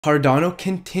Cardano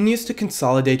continues to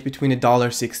consolidate between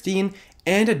 $1.16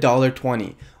 and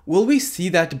 $1.20. Will we see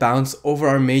that bounce over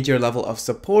our major level of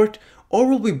support, or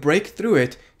will we break through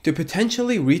it to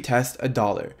potentially retest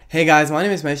 $1? Hey guys, my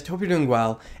name is Mesh, hope you're doing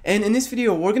well, and in this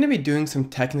video we're going to be doing some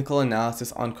technical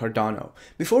analysis on Cardano.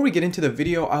 Before we get into the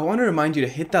video, I want to remind you to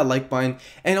hit that like button,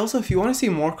 and also if you want to see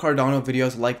more Cardano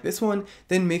videos like this one,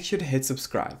 then make sure to hit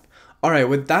subscribe. Alright,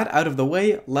 with that out of the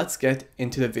way, let's get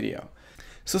into the video.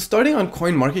 So starting on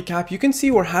CoinMarketCap, you can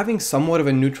see we're having somewhat of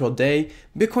a neutral day.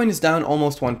 Bitcoin is down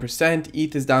almost 1%,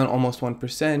 ETH is down almost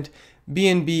 1%,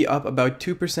 BNB up about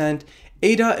 2%,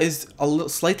 ADA is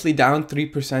slightly down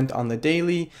 3% on the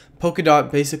daily,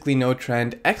 Polkadot basically no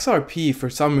trend, XRP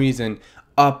for some reason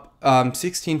up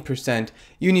 16%,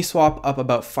 Uniswap up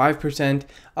about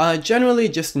 5%, generally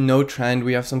just no trend.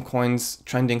 We have some coins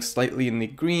trending slightly in the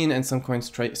green and some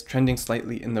coins trending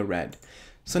slightly in the red.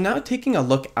 So now taking a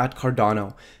look at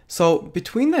Cardano. So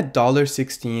between that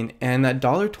 $1.16 and that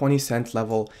 $1.20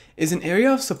 level is an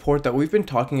area of support that we've been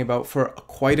talking about for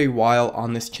quite a while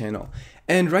on this channel.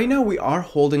 And right now we are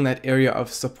holding that area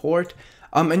of support.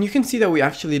 And you can see that we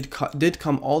actually did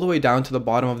come all the way down to the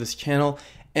bottom of this channel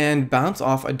and bounce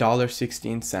off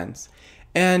 $1.16.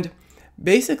 And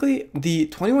basically, the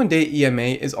 21-day EMA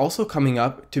is also coming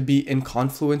up to be in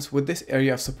confluence with this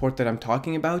area of support that I'm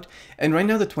talking about. And right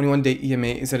now, the 21-day EMA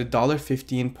is at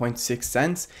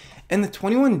 $1.15.6. And the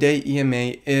 21-day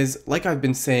EMA is, like I've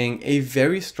been saying, a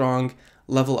very strong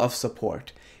level of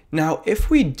support. Now,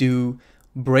 if we do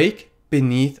break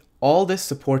beneath all this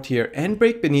support here and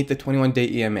break beneath the 21-day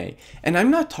EMA, and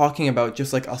I'm not talking about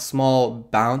just like a small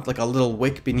bounce, like a little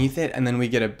wick beneath it and then we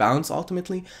get a bounce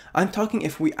ultimately. I'm talking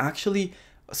if we actually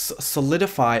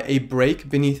solidify a break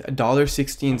beneath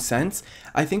 $1.16,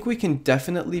 I think we can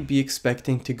definitely be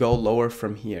expecting to go lower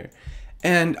from here.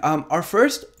 And our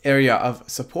first area of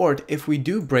support, if we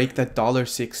do break that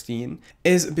 $1.16,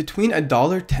 is between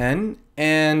 $1.10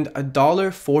 and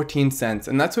 $1.14,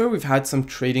 and that's where we've had some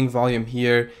trading volume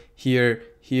here,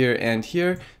 and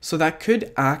here. So that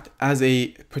could act as a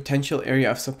potential area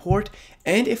of support.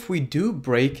 And if we do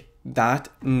break that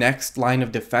next line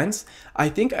of defense, I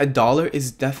think $1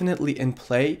 is definitely in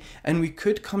play, and we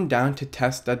could come down to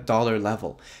test that dollar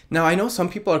level. Now, I know some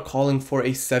people are calling for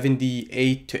a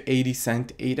 78 to 80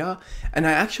 cent ADA, and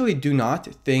I actually do not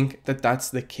think that that's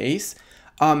the case.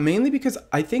 Mainly because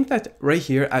I think that right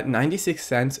here at 96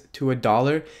 cents to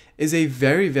 $1 is a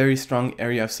very, very strong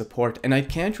area of support, and I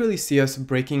can't really see us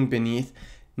breaking beneath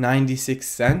 96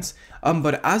 cents.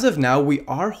 But as of now, we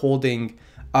are holding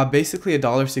basically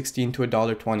 $1.16 to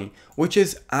 $1.20, which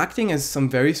is acting as some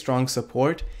very strong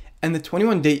support, and the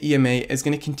 21-day EMA is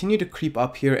going to continue to creep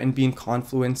up here and be in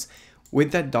confluence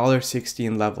with that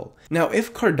 $1.16 level. Now,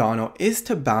 if Cardano is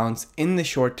to bounce in the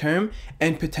short term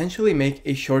and potentially make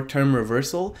a short-term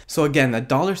reversal, so again, that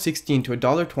 $1.16 to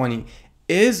 $1.20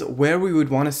 is where we would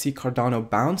want to see Cardano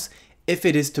bounce if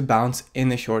it is to bounce in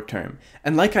the short term.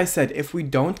 And like I said, if we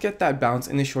don't get that bounce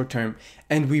in the short term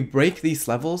and we break these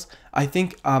levels, I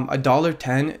think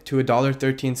 $1.10 to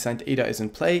 $1.13 ADA is in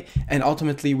play, and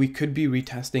ultimately we could be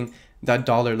retesting that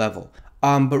dollar level.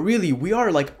 But really, we are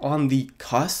like on the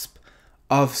cusp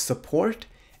of support,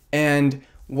 and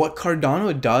what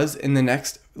Cardano does in the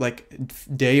next like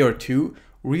day or two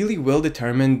really will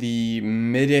determine the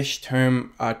mid-ish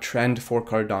term trend for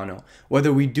Cardano.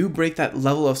 Whether we do break that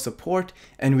level of support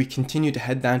and we continue to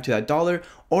head down to that dollar,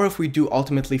 or if we do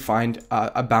ultimately find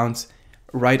a bounce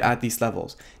right at these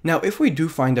levels. Now, if we do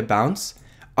find a bounce,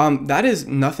 that is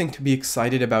nothing to be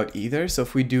excited about either. So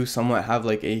if we do somewhat have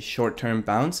like a short-term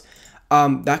bounce,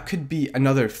 that could be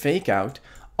another fake out.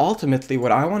 Ultimately,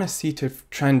 what I want to see to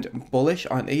trend bullish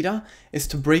on ADA is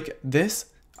to break this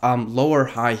lower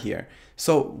high here.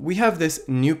 So we have this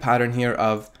new pattern here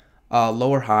of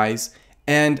lower highs,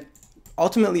 and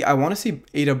ultimately I want to see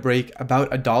ADA break about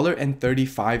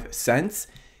 $1.35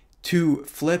 to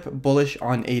flip bullish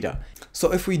on ADA.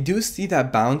 So if we do see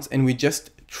that bounce and we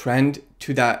just trend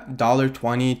to that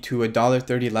 $1.20 to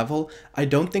 $1.30 level, I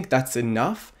don't think that's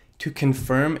enough to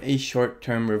confirm a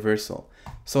short-term reversal.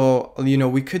 So, you know,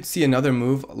 we could see another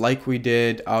move like we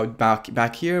did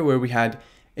back here where we had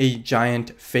a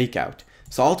giant fake out.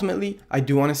 So ultimately, I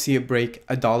do want to see it break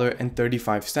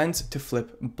 $1.35 to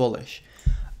flip bullish.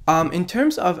 In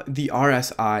terms of the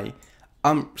RSI,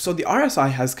 so the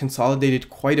RSI has consolidated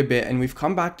quite a bit, and we've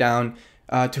come back down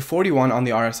to 41 on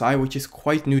the RSI, which is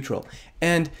quite neutral.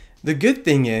 And the good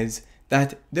thing is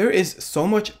that there is so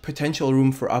much potential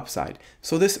room for upside.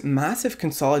 So this massive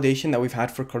consolidation that we've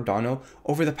had for Cardano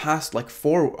over the past like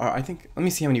I think, let me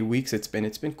see how many weeks it's been.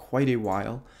 It's been quite a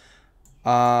while.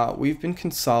 we've been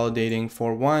consolidating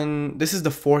for this is the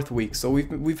 4th week. So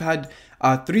we've had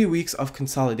 3 weeks of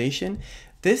consolidation.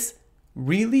 This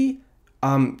really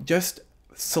just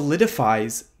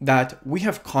solidifies that we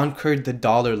have conquered the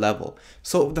dollar level.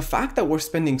 So the fact that we're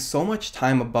spending so much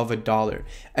time above $1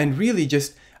 and really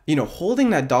just,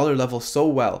 holding that dollar level so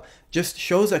well just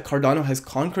shows that Cardano has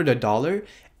conquered $1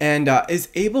 and is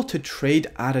able to trade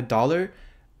at $1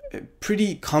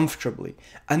 pretty comfortably.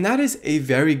 And that is a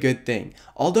very good thing.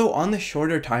 Although on the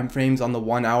shorter time frames, on the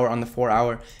 1 hour, on the 4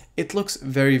 hour, it looks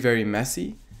very, very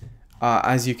messy,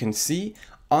 as you can see.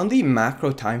 On the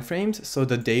macro time frames, so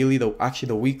the daily, the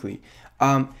weekly,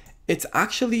 it's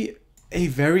actually a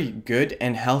very good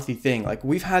and healthy thing. Like,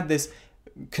 we've had this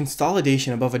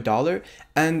consolidation above $1,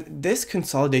 and this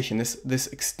consolidation, this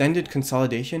extended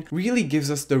consolidation really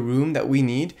gives us the room that we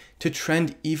need to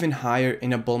trend even higher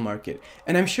in a bull market.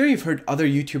 And I'm sure you've heard other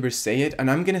YouTubers say it,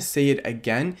 and I'm gonna say it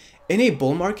again. In a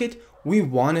bull market, we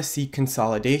want to see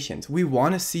consolidations. We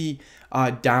want to see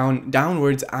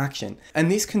downwards action.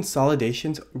 And these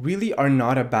consolidations really are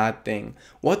not a bad thing.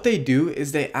 What they do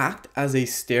is they act as a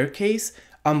staircase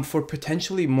for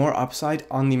potentially more upside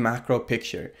on the macro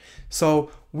picture. So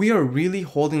we are really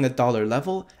holding the dollar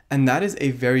level, and that is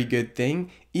a very good thing.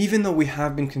 Even though we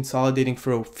have been consolidating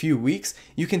for a few weeks,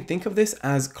 you can think of this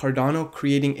as Cardano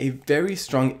creating a very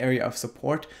strong area of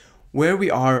support where we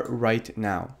are right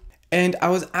now. And I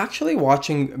was actually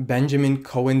watching Benjamin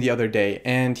Cohen the other day,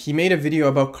 and he made a video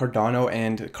about Cardano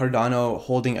and Cardano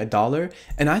holding $1.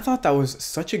 And I thought that was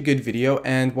such a good video,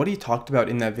 and what he talked about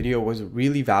in that video was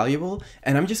really valuable.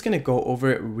 And I'm just going to go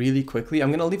over it really quickly. I'm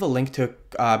going to leave a link to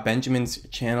Benjamin's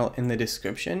channel in the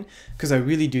description, because I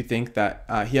really do think that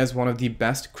he has one of the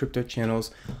best crypto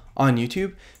channels on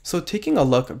YouTube. So taking a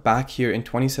look back here in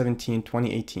 2017,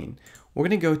 2018, we're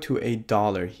going to go to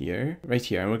 $1 here, right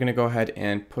here, and we're going to go ahead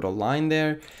and put a line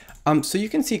there. So you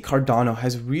can see Cardano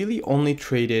has really only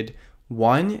traded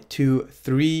 1, 2,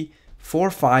 3, 4,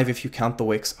 5, if you count the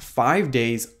wicks, 5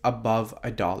 days above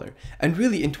 $1. And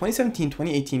really in 2017,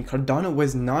 2018, Cardano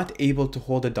was not able to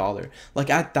hold $1. Like,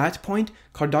 at that point,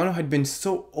 Cardano had been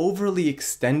so overly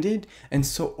extended and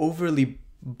so overly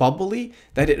bubbly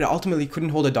that it ultimately couldn't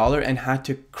hold $1 and had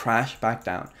to crash back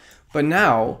down. But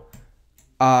now,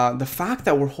 the fact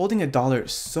that we're holding $1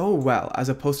 so well as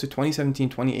opposed to 2017,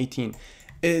 2018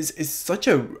 is such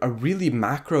a really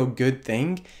macro good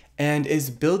thing, and is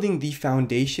building the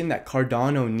foundation that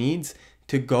Cardano needs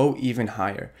to go even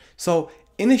higher. So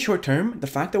in the short term, the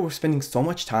fact that we're spending so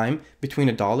much time between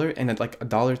 $1 and at like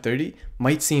 $1.30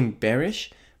 might seem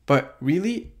bearish, but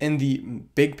really in the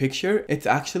big picture, it's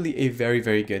actually a very,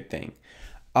 very good thing.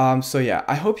 So yeah,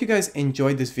 I hope you guys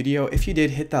enjoyed this video. If you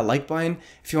did, hit that like button.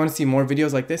 If you want to see more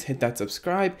videos like this, hit that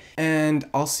subscribe, and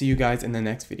I'll see you guys in the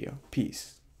next video.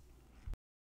 Peace.